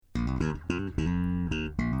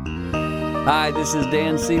Hi, this is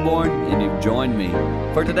Dan Seaborn, and you've joined me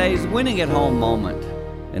for today's Winning at Home moment.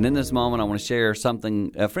 And in this moment, I want to share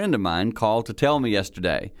something a friend of mine called to tell me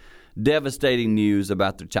yesterday. Devastating news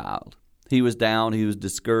about their child. He was down, he was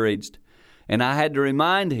discouraged, and I had to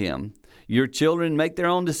remind him, your children make their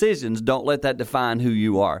own decisions. Don't let that define who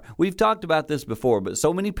you are. We've talked about this before, but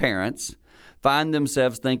so many parents find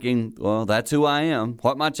themselves thinking, well, that's who I am.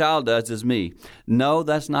 What my child does is me. No,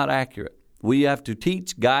 that's not accurate. We have to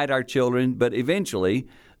teach, guide our children, but eventually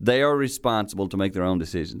they are responsible to make their own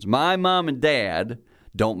decisions. My mom and dad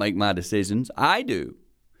don't make my decisions. I do.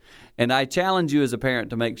 And I challenge you as a parent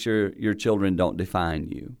to make sure your children don't define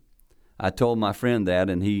you. I told my friend that,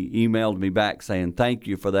 and he emailed me back saying, thank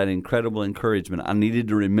you for that incredible encouragement. I needed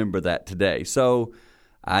to remember that today. So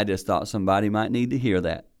I just thought somebody might need to hear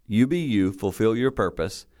that. You be you, fulfill your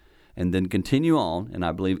purpose, and then continue on. And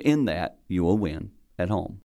I believe in that you will win at home.